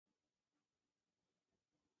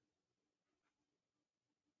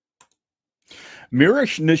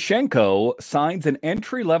Miroshnichenko signs an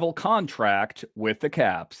entry-level contract with the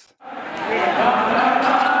Caps.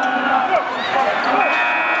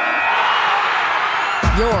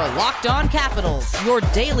 Your Locked On Capitals, your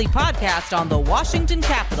daily podcast on the Washington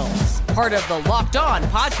Capitals. Part of the Locked On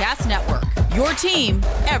Podcast Network, your team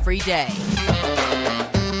every day.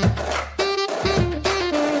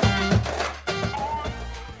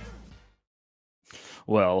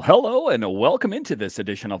 Well, hello and welcome into this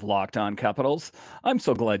edition of Locked On Capitals. I'm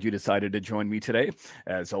so glad you decided to join me today.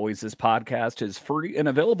 As always, this podcast is free and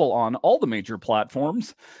available on all the major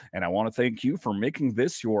platforms. And I want to thank you for making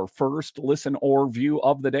this your first listen or view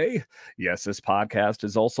of the day. Yes, this podcast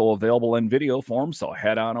is also available in video form, so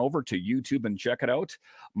head on over to YouTube and check it out.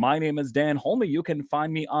 My name is Dan Holme. You can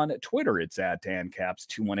find me on Twitter. It's at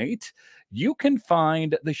DanCaps218. You can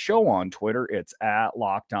find the show on Twitter. It's at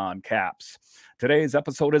Locked On Caps. Today's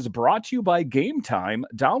episode is brought to you by Game Time.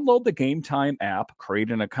 Download the Game Time app, create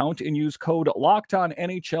an account, and use code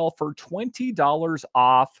LOCKEDONNHL for $20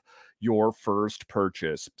 off your first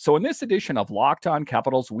purchase. So in this edition of Locked On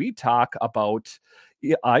Capitals, we talk about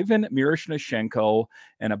Ivan Miroshnichenko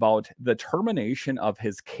and about the termination of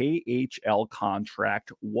his KHL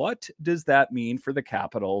contract. What does that mean for the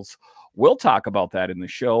Capitals? We'll talk about that in the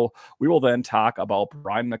show. We will then talk about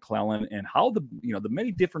Brian McClellan and how the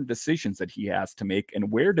many different decisions that he has to make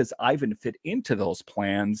and where does Ivan fit into those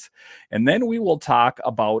plans. And then we will talk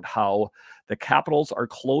about how the Capitals are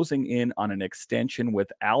closing in on an extension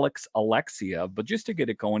with Alex Alexiev. But just to get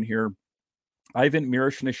it going here, Ivan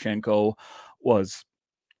Miroshnichenko was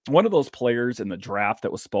one of those players in the draft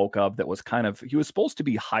that was spoke of that was he was supposed to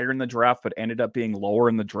be higher in the draft, but ended up being lower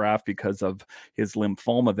in the draft because of his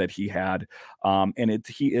lymphoma that he had.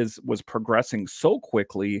 He was progressing so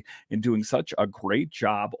quickly and doing such a great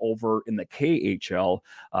job over in the KHL.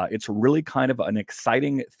 It's really kind of an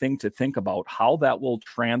exciting thing to think about how that will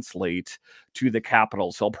translate to the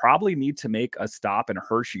Capitals. He'll probably need to make a stop in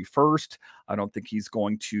Hershey first. I don't think he's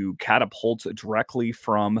going to catapult directly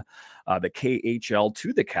from the KHL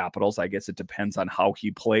to the Capitals. I guess it depends on how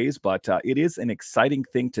he plays, but it is an exciting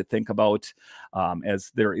thing to think about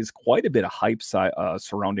as there is quite a bit of hype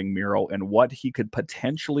surrounding Miro and what he could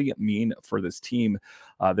potentially mean for this team.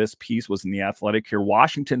 This piece was in The Athletic here.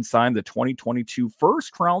 Washington signed the 2022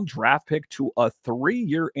 first-round draft pick to a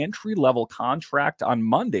 3-year entry-level contract on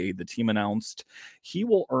Monday. The team announced he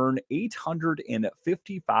will earn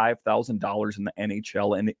 $855,000 in the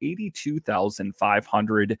NHL and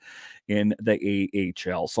 $82,500 in the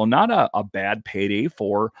AHL. So not a bad payday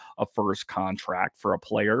for a first contract for a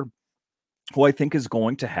player who I think is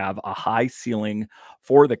going to have a high ceiling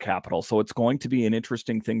for the Capitals. So it's going to be an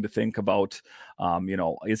interesting thing to think about.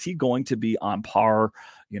 Is he going to be on par,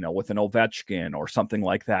 with an Ovechkin or something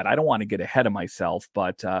like that? I don't want to get ahead of myself,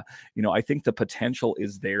 but, I think the potential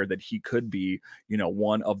is there that he could be,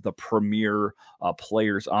 one of the premier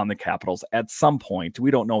players on the Capitals at some point.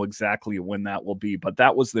 We don't know exactly when that will be, but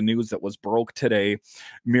that was the news that was broke today.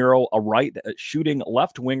 Miro, a right shooting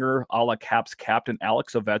left winger, allcaps captain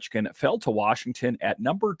Alex Ovechkin, fell to Washington at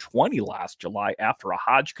number 20 last July after a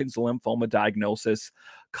Hodgkin's lymphoma diagnosis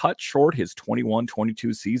cut short his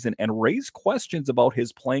 21-22 season and raised questions about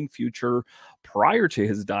his playing future. Prior to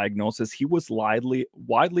his diagnosis, he was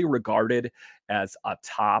widely regarded as a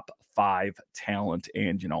top 5 talent.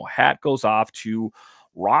 And, hat goes off to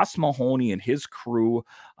Ross Mahoney and his crew,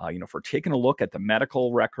 for taking a look at the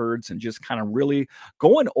medical records and just kind of really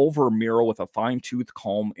going over Miro with a fine-tooth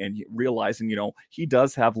comb and realizing, he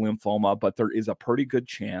does have lymphoma, but there is a pretty good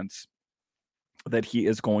chance that he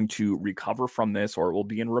is going to recover from this or will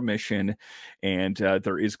be in remission, and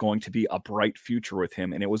there is going to be a bright future with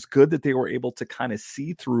him. And it was good that they were able to kind of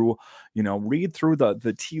see through, read through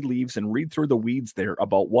the tea leaves and read through the weeds there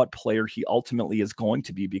about what player he ultimately is going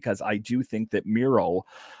to be, because I do think that Miro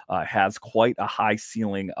has quite a high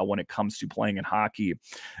ceiling when it comes to playing in hockey.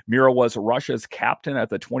 Miro was Russia's captain at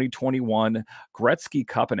the 2021 Gretzky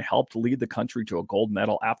Cup and helped lead the country to a gold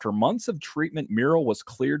medal. After months of treatment, Miro was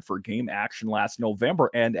cleared for game action last November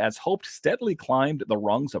and, as hoped, steadily climbed the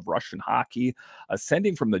rungs of Russian hockey,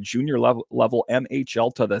 ascending from the junior level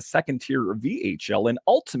MHL to the second-tier VHL and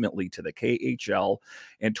ultimately to the KHL.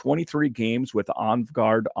 In 23 games with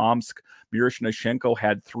Avangard Omsk, Miroshnichenko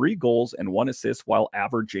had 3 goals and 1 assist while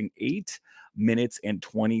averaging 8 minutes and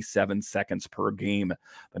 27 seconds per game.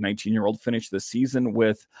 The 19-year-old finished the season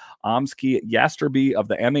with Omskie Yastreby of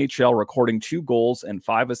the MHL, recording 2 goals and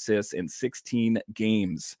 5 assists in 16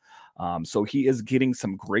 games. So he is getting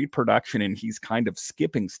some great production, and he's kind of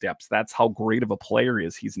skipping steps. That's how great of a player he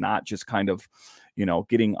is. He's not just kind of,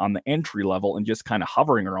 getting on the entry level and just kind of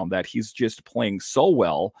hovering around that. He's just playing so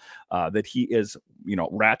well that he is,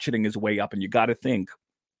 ratcheting his way up. And you got to think,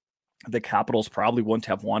 the Capitals probably wouldn't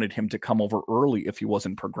have wanted him to come over early if he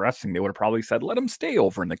wasn't progressing. They would have probably said, let him stay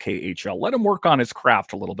over in the KHL. Let him work on his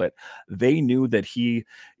craft a little bit. They knew that he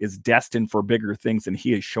is destined for bigger things, and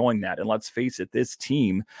he is showing that. And let's face it, this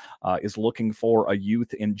team is looking for a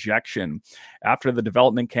youth injection. After the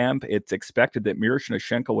development camp, it's expected that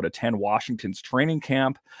Miroshnichenko would attend Washington's training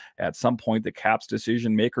camp. At some point, the Caps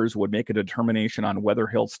decision makers would make a determination on whether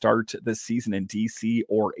he'll start this season in DC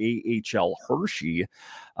or AHL Hershey.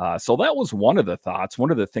 So that was one of the thoughts.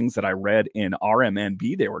 One of the things that I read in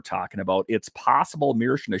RMNB, they were talking about, it's possible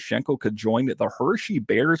Miroshnichenko could join the Hershey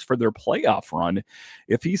Bears for their playoff run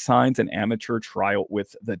if he signs an amateur tryout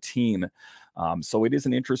with the team. So it is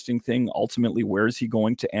an interesting thing. Ultimately, where is he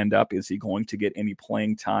going to end up? Is he going to get any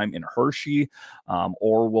playing time in Hershey?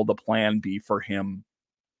 Or will the plan be for him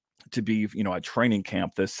to be, at training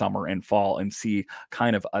camp this summer and fall and see,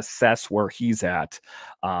 kind of assess where he's at?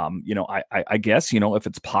 I guess, if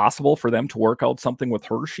it's possible for them to work out something with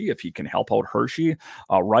Hershey, if he can help out Hershey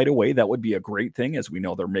right away, that would be a great thing. As we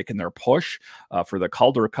know, they're making their push for the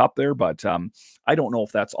Calder Cup there, but I don't know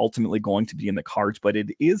if that's ultimately going to be in the cards, but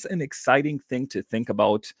it is an exciting thing to think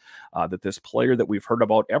about, that this player that we've heard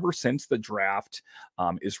about ever since the draft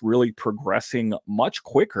is really progressing much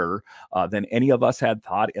quicker than any of us had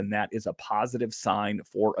thought. And that is a positive sign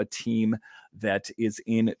for a team that is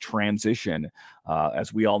in transition.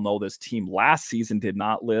 As we all know, this team last season did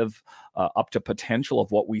not live up to potential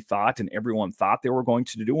of what we thought and everyone thought they were going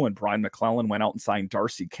to do. And Brian McClellan went out and signed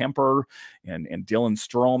Darcy Kemper and Dylan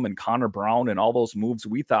Strome and Connor Brown and all those moves.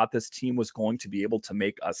 We thought this team was going to be able to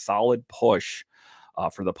make a solid push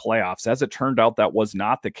for the playoffs. As it turned out, that was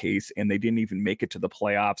not the case, and they didn't even make it to the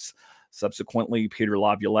playoffs. Subsequently, Peter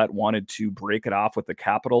Laviolette wanted to break it off with the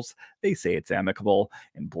Capitals. They say it's amicable,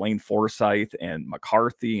 and Blaine Forsythe and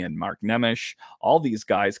McCarthy and Mark Nemish, all these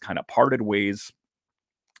guys kind of parted ways.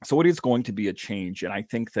 So it is going to be a change, and I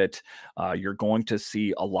think that you're going to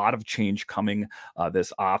see a lot of change coming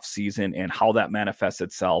this off season, and how that manifests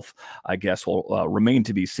itself, I guess, will remain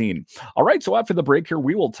to be seen. All right, so after the break here,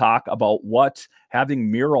 we will talk about what having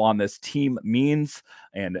Miro on this team means,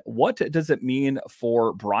 and what does it mean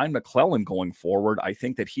for Brian McClellan going forward. I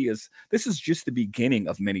think that this is just the beginning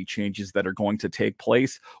of many changes that are going to take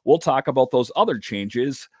place. We'll talk about those other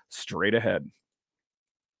changes straight ahead.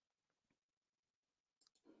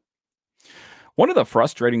 One of the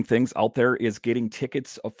frustrating things out there is getting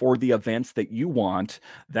tickets for the events that you want.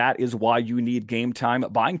 That is why you need Game Time.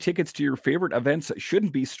 Buying tickets to your favorite events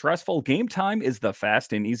shouldn't be stressful. Game Time is the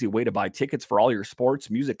fast and easy way to buy tickets for all your sports,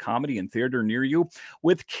 music, comedy, and theater near you.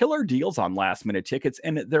 With killer deals on last-minute tickets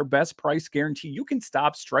and their best price guarantee, you can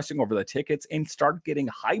stop stressing over the tickets and start getting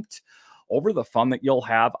hyped over the fun that you'll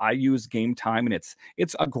have. I use Game Time, and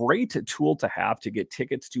it's a great tool to have to get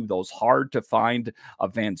tickets to those hard to find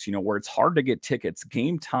events, where it's hard to get tickets.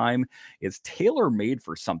 Game Time is tailor-made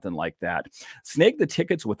for something like that. Snag the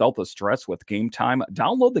tickets without the stress with Game Time.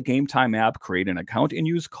 Download the Game Time app, create an account, and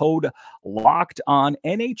use code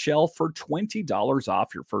LOCKEDONNHL for $20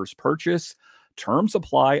 off your first purchase. Terms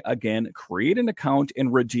apply. Again, create an account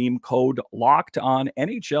and redeem code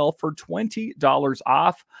LOCKEDONNHL for $20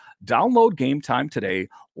 off. Download Game Time today.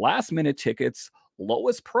 Last minute tickets,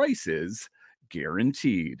 lowest prices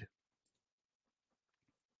guaranteed.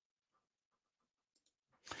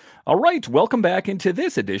 All right, welcome back into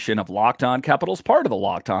this edition of Locked On Capitals, part of the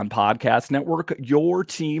Locked On Podcast Network, your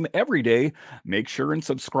team every day. Make sure and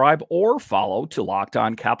subscribe or follow to Locked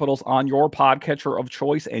On Capitals on your podcatcher of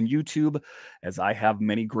choice and YouTube, as I have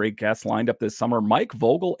many great guests lined up this summer. Mike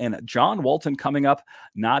Vogel and John Walton coming up,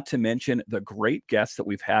 not to mention the great guests that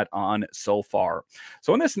we've had on so far.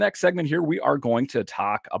 So in this next segment here, we are going to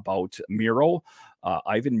talk about Miro.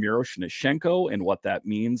 Ivan Miroshnichenko, and what that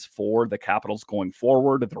means for the Capitals going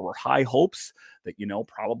forward. There were high hopes that,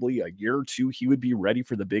 probably a year or two he would be ready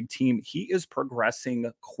for the big team. He is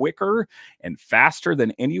progressing quicker and faster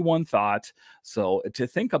than anyone thought. So to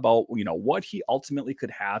think about, what he ultimately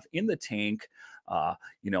could have in the tank,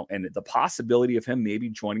 And the possibility of him maybe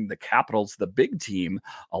joining the Capitals, the big team,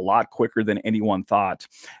 a lot quicker than anyone thought.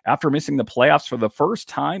 After missing the playoffs for the first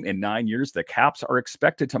time in 9 years, the Caps are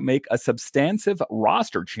expected to make a substantive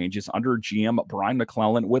roster changes under GM Brian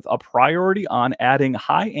McClellan, with a priority on adding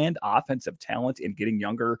high-end offensive talent and getting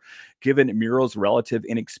younger. Given Miro's relative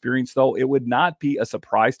inexperience, though, it would not be a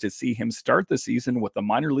surprise to see him start the season with the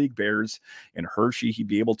minor league Bears. In Hershey, he'd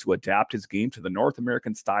be able to adapt his game to the North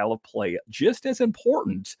American style of play. Just as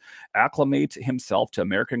important, acclimate himself to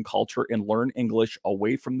American culture and learn English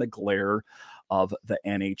away from the glare of the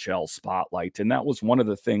NHL spotlight. And that was one of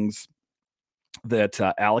the things that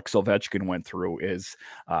Alex Ovechkin went through. Is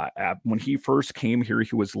when he first came here,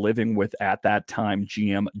 he was living with, at that time,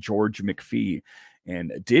 GM George McPhee,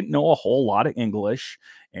 and didn't know a whole lot of English,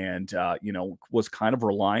 and was kind of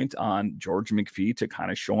reliant on George McPhee to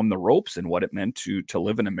kind of show him the ropes and what it meant to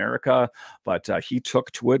live in America. But he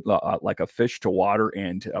took to it like a fish to water,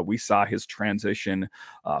 and we saw his transition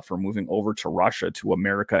from moving over to Russia to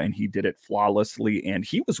America, and he did it flawlessly. And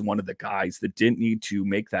he was one of the guys that didn't need to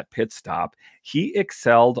make that pit stop. He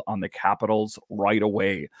excelled on the Capitals right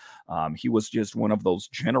away. He was just one of those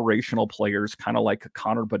generational players, kind of like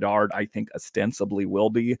Connor Bedard, I think ostensibly will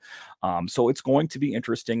be. So it's going to be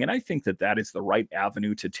interesting. And I think that that is the right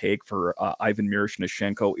avenue to take for Ivan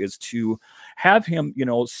Miroshnichenko, is to have him,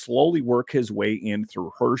 slowly work his way in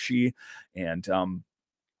through Hershey, and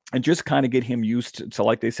just kind of get him used to,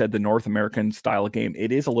 like they said, the North American style of game.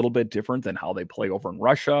 It is a little bit different than how they play over in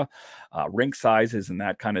Russia, rink sizes and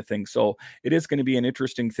that kind of thing. So it is going to be an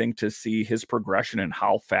interesting thing to see his progression and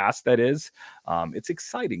how fast that is. It's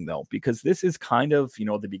exciting, though, because this is kind of,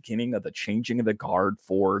 the beginning of the changing of the guard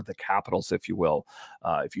for the Capitals, if you will.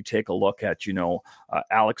 If you take a look at,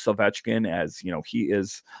 Alex Ovechkin, as, he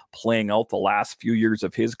is playing out the last few years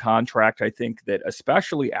of his contract, I think that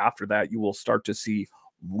especially after that, you will start to see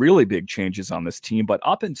really big changes on this team. But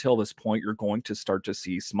up until this point, you're going to start to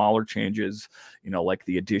see smaller changes, like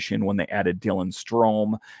the addition when they added Dylan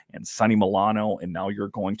Strome and Sonny Milano. And now you're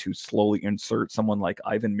going to slowly insert someone like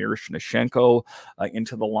Ivan Miroshnichenko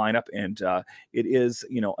into the lineup. And it is,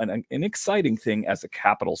 an exciting thing as a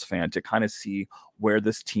Capitals fan to kind of see where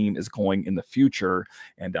this team is going in the future.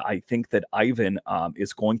 And I think that Ivan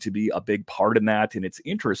is going to be a big part in that. And it's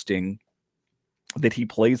interesting that he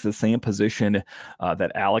plays the same position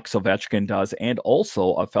that Alex Ovechkin does, and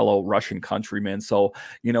also a fellow Russian countryman. So,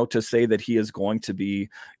 to say that he is going to be,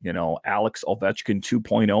 Alex Ovechkin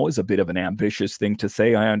 2.0 is a bit of an ambitious thing to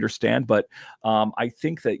say, I understand. But I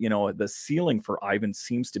think that, the ceiling for Ivan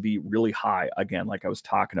seems to be really high. Again, like I was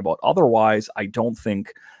talking about. Otherwise, I don't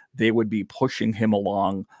think they would be pushing him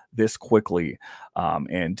along this quickly,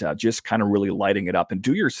 and just kind of really lighting it up. And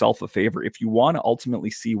do yourself a favor, if you want to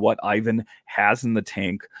ultimately see what Ivan has in the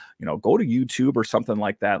tank, go to YouTube or something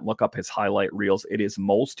like that and look up his highlight reels. It is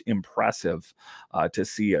most impressive to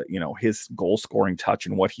see his goal scoring touch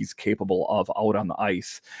and what he's capable of out on the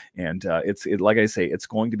ice. And it's like I say, it's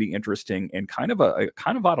going to be interesting, and kind of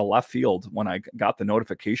out of left field. When I got the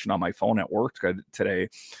notification on my phone at work today,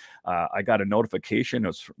 I got a notification. It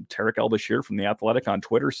was from Tarek El-Bashir from The Athletic on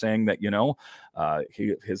Twitter saying that,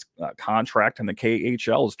 his contract in the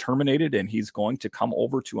KHL is terminated and he's going to come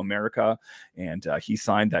over to America. And he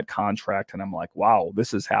signed that contract. And I'm like, wow,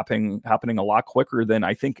 this is happening a lot quicker than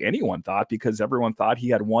I think anyone thought, because everyone thought he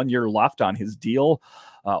had 1 year left on his deal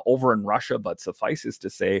over in Russia. But suffices to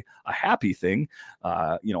say, a happy thing,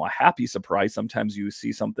 a happy surprise. Sometimes you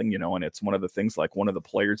see something, and it's one of the things, like one of the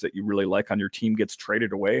players that you really like on your team gets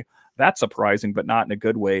traded away. That's surprising, but not in a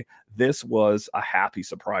good way. This was a happy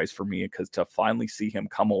surprise for me, because to finally see him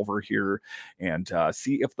come over here and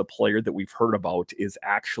see if the player that we've heard about is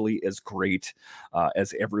actually as great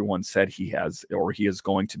as everyone said he is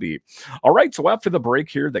going to be. All right, so after the break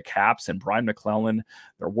here, the Caps and Brian McClellan,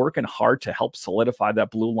 they're working hard to help solidify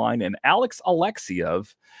that blue line, and Alex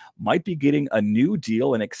Alexeyev might be getting a new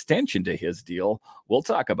deal, an extension to his deal. We'll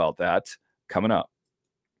talk about that coming up.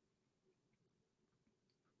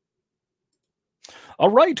 All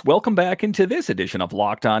right, welcome back into this edition of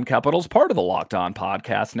Locked On Capitals, part of the Locked On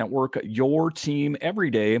Podcast Network, your team every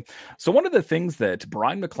day. So one of the things that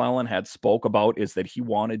Brian McClellan had spoke about is that he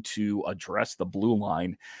wanted to address the blue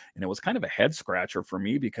line, and it was kind of a head scratcher for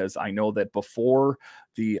me, because I know that before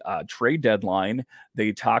the trade deadline,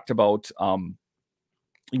 they talked about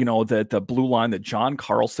that the blue line, that John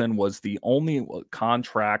Carlson was the only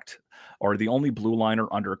contract or the only blue liner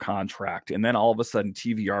under contract. And then all of a sudden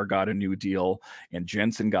TVR got a new deal and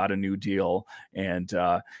Jensen got a new deal. And,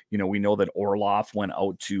 we know that Orlov went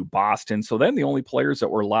out to Boston. So then the only players that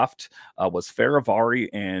were left was Faravari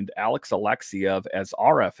and Alex Alexiev as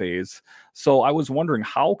RFAs. So I was wondering,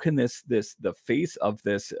 how can the face of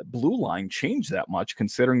this blue line change that much,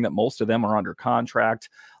 considering that most of them are under contract?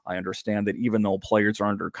 I understand that even though players are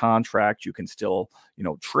under contract, you can still,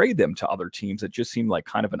 trade them to other teams. It just seemed like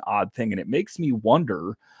kind of an odd thing. And it makes me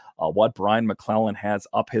wonder what Brian McClellan has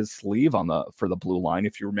up his sleeve for the blue line.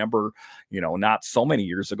 If you remember, not so many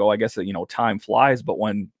years ago, I guess, time flies, but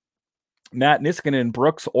when Matt Niskanen and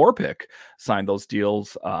Brooks Orpik signed those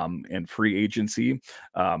deals in free agency,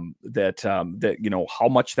 that how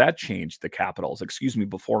much that changed the Capitals. Excuse me,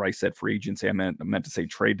 before I said free agency, I meant to say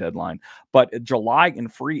trade deadline. But July in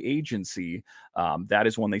free agency, that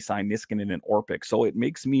is when they signed Niskanen and Orpik. So it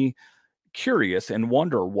makes me curious and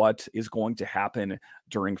wonder what is going to happen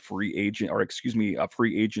during free agency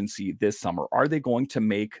this summer. Are they going to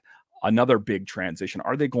make another big transition?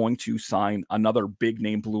 Are they going to sign another big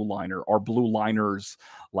name blue liner or blue liners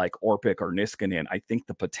like Orpik or Niskanen? I think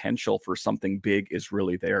the potential for something big is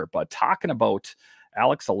really there. But talking about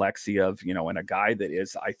Alex Alexiev, and a guy that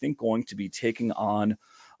is, I think, going to be taking on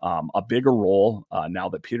a bigger role now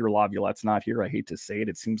that Peter Laviolette's not here. I hate to say it.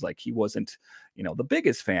 It seems like he wasn't, the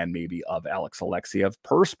biggest fan maybe of Alex Alexiev.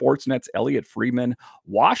 Per Sportsnet's Elliot Friedman,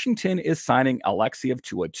 Washington is signing Alexiev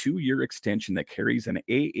to a 2-year extension that carries an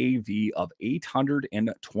AAV of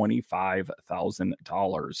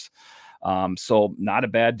 $825,000. So not a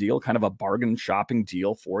bad deal, kind of a bargain shopping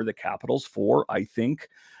deal for the Capitals for, I think,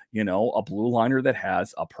 a blue liner that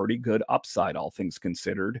has a pretty good upside, all things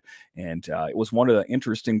considered. And it was one of the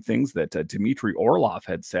interesting things that Dmitry Orlov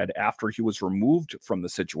had said after he was removed from the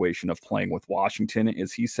situation of playing with Washington,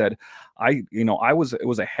 is he said, it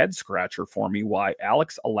was a head scratcher for me why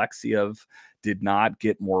Alex Alexiev did not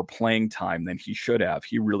get more playing time than he should have.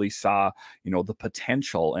 He really saw, the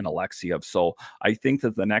potential in Alexiev. So I think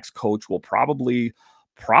that the next coach will probably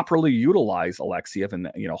properly utilize Alexiev,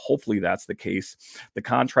 and hopefully that's the case. The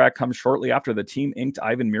contract comes shortly after the team inked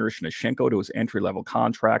Ivan Miroshnichenko to his entry-level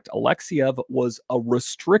contract. Alexiev was a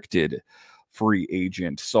restricted free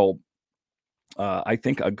agent, so I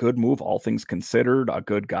think a good move, all things considered. A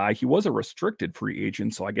good guy. He was a restricted free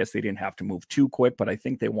agent, so I guess they didn't have to move too quick, but I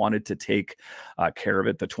think they wanted to take care of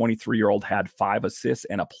it. The 23-year-old had 5 assists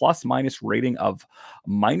and a plus-minus rating of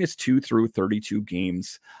 -2 through 32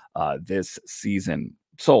 games this season.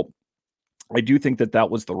 So I do think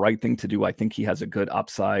that was the right thing to do. I think he has a good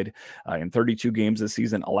upside. In 32 games this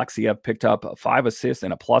season, Alexiev picked up 5 assists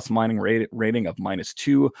and a plus-minus rating of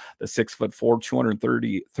 -2. The 6'4",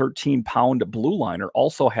 213-pound blue liner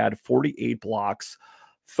also had 48 blocks,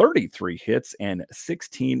 33 hits, and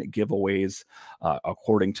 16 giveaways,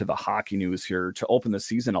 according to the Hockey News here. To open the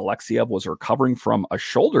season, Alexiev was recovering from a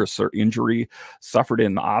shoulder injury suffered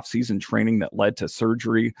in the offseason training that led to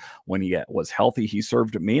surgery. When he was healthy, he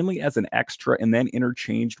served mainly as an extra and then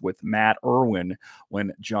interchanged with Matt Irwin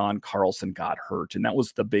when John Carlson got hurt. And that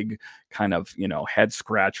was the big kind of, head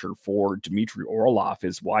scratcher for Dmitry Orlov,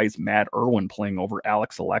 is why is Matt Irwin playing over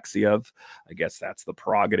Alex Alexiev? I guess that's the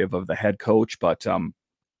prerogative of the head coach, but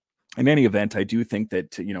in any event, I do think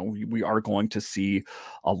that, we are going to see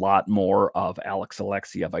a lot more of Alex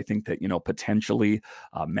Alexiev. I think that, potentially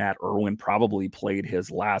Matt Irwin probably played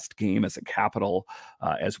his last game as a Capital,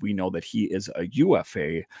 as we know that he is a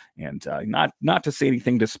UFA. And not to say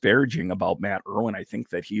anything disparaging about Matt Irwin. I think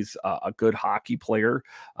that he's a good hockey player.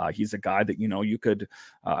 He's a guy that, you could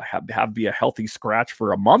have be a healthy scratch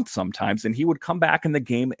for a month sometimes, and he would come back in the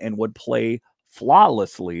game and would play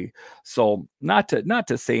flawlessly. So not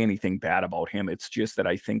to say anything bad about him. It's just that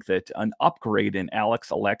I think that an upgrade in Alex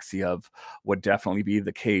Alexiev would definitely be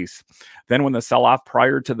the case. Then when the sell-off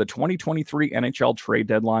prior to the 2023 NHL trade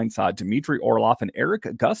deadline saw Dmitry Orlov and Eric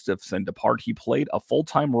Gustafsson depart, he played a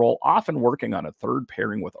full-time role, often working on a third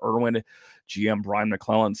pairing with Irwin. GM Brian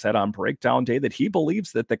McClellan said on breakdown day that he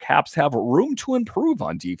believes that the Caps have room to improve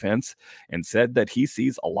on defense, and said that he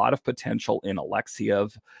sees a lot of potential in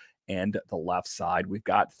Alexiev and the left side. We've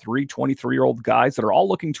got 3 23-year-old guys that are all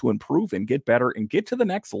looking to improve and get better and get to the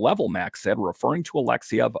next level, Max said, referring to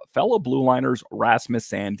Alexiev. Fellow blue liners Rasmus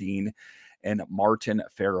Sandin and Martin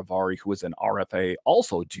Faravari, who is an RFA,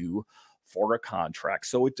 also due for a contract.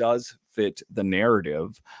 So it does fit the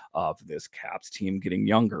narrative of this Caps team getting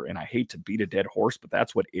younger. And I hate to beat a dead horse, but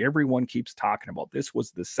that's what everyone keeps talking about. This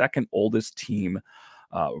was the second oldest team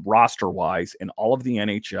roster-wise in all of the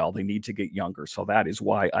NHL. They need to get younger. So that is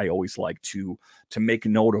why I always like to make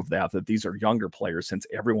note of that these are younger players, since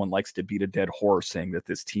everyone likes to beat a dead horse saying that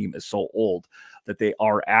this team is so old, that they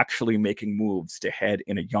are actually making moves to head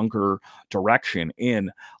in a younger direction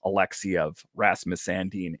in Alexeyev, Rasmus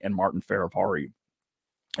Sandin, and Martin Fehérváry.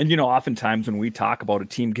 And, you know, oftentimes when we talk about a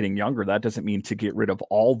team getting younger, that doesn't mean to get rid of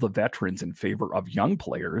all the veterans in favor of young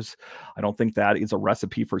players. I don't think that is a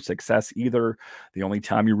recipe for success either. The only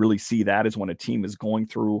time you really see that is when a team is going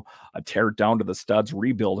through a tear down to the studs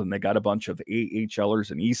rebuild and they got a bunch of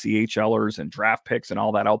AHLers and ECHLers and draft picks and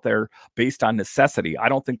all that out there based on necessity. I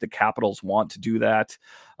don't think the Capitals want to do that,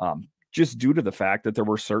 just due to the fact that there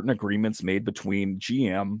were certain agreements made between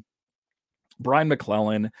GM Brian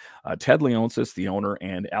McClellan, Ted Leonsis, the owner,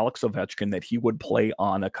 and Alex Ovechkin, that he would play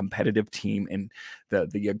on a competitive team. And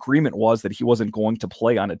the agreement was that he wasn't going to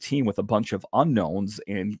play on a team with a bunch of unknowns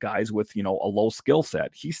and guys with, you know, a low skill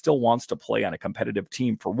set. He still wants to play on a competitive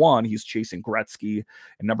team. For one, he's chasing Gretzky.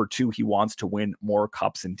 And number two, he wants to win more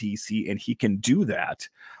cups in DC. And he can do that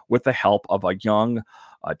with the help of a young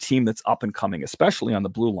team that's up and coming, especially on the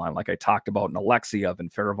blue line, like I talked about in Alexeyev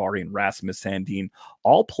and Fehérváry and Rasmus Sandin,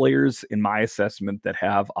 all players in my assessment that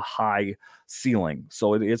have a high ceiling.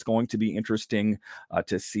 So it is going to be interesting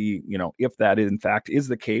to see, you know, if that in fact is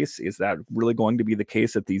the case. Is that really going to be the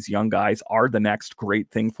case, that these young guys are the next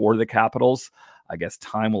great thing for the Capitals? I guess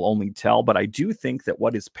time will only tell, but I do think that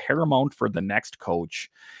what is paramount for the next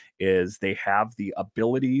coach is they have the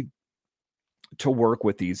ability to work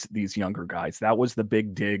with these younger guys. That was the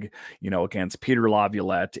big dig, you know, against Peter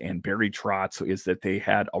Laviolette and Barry Trotz, is that they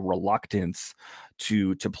had a reluctance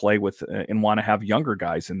to play with and want to have younger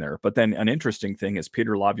guys in there. But then an interesting thing is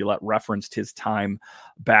Peter Laviolette referenced his time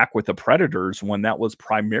back with the Predators when that was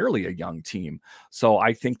primarily a young team. So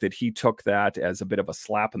I think that he took that as a bit of a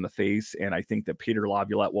slap in the face. And I think that Peter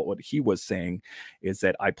Laviolette, what he was saying is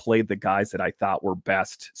that I played the guys that I thought were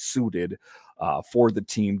best suited for the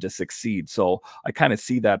team to succeed. So I kind of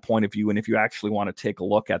see that point of view. And if you actually want to take a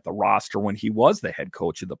look at the roster when he was the head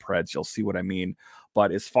coach of the Preds, you'll see what I mean.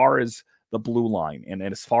 But as far as the blue line and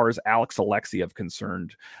as far as Alex Alexeyev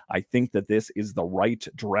concerned, I think that this is the right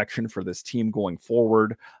direction for this team going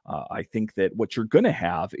forward. I think that what you're going to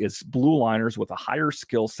have is blue liners with a higher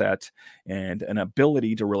skill set and an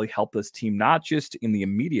ability to really help this team, not just in the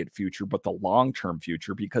immediate future, but the long-term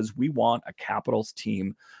future, because we want a Capitals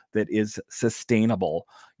team that is sustainable,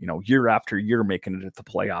 you know, year after year, making it at the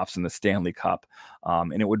playoffs in the Stanley Cup.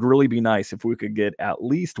 And it would really be nice if we could get at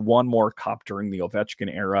least one more cup during the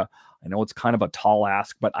Ovechkin era. I know it's kind of a tall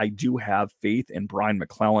ask, but I do have faith in Brian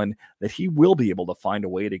McClellan that he will be able to find a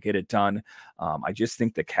way to get it done. I just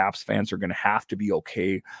think the Caps fans are going to have to be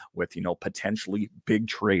okay with, you know, potentially big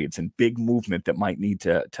trades and big movement that might need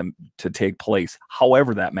to take place,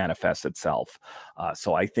 however that manifests itself.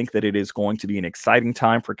 So I think that it is going to be an exciting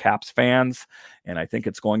time for Caps fans, and I think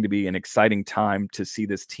it's going to be an exciting time to see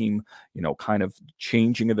this team, you know, kind of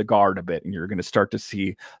changing the guard a bit, and you're going to start to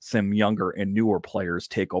see some younger and newer players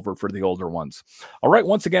take over for the older ones. All right,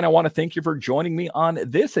 once again, I want to thank you for joining me on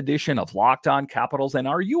this edition of Locked On Capitals. And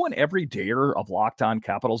are you an everydayer of Locked On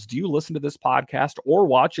Capitals? Do you listen to this podcast or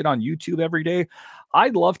watch it on YouTube every day?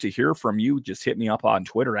 I'd love to hear from you. Just hit me up on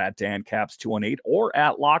Twitter at DanCaps218 or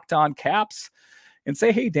at Locked On Caps and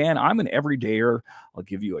say, hey, Dan, I'm an everydayer. I'll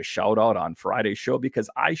give you a shout out on Friday's show,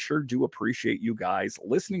 because I sure do appreciate you guys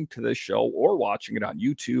listening to this show or watching it on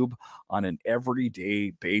YouTube on an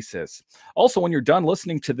everyday basis. Also, when you're done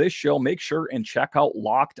listening to this show, make sure and check out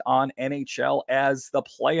Locked On NHL, as the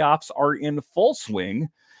playoffs are in full swing.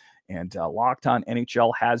 And Locked On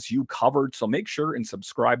NHL has you covered. So make sure and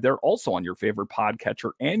subscribe there, also on your favorite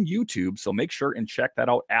podcatcher and YouTube. So make sure and check that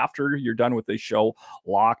out after you're done with this show,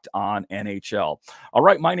 Locked On NHL. All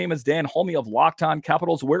right, my name is Dan Holme of Locked On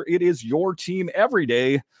Capitals, where it is your team every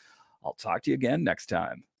day. I'll talk to you again next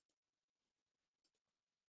time.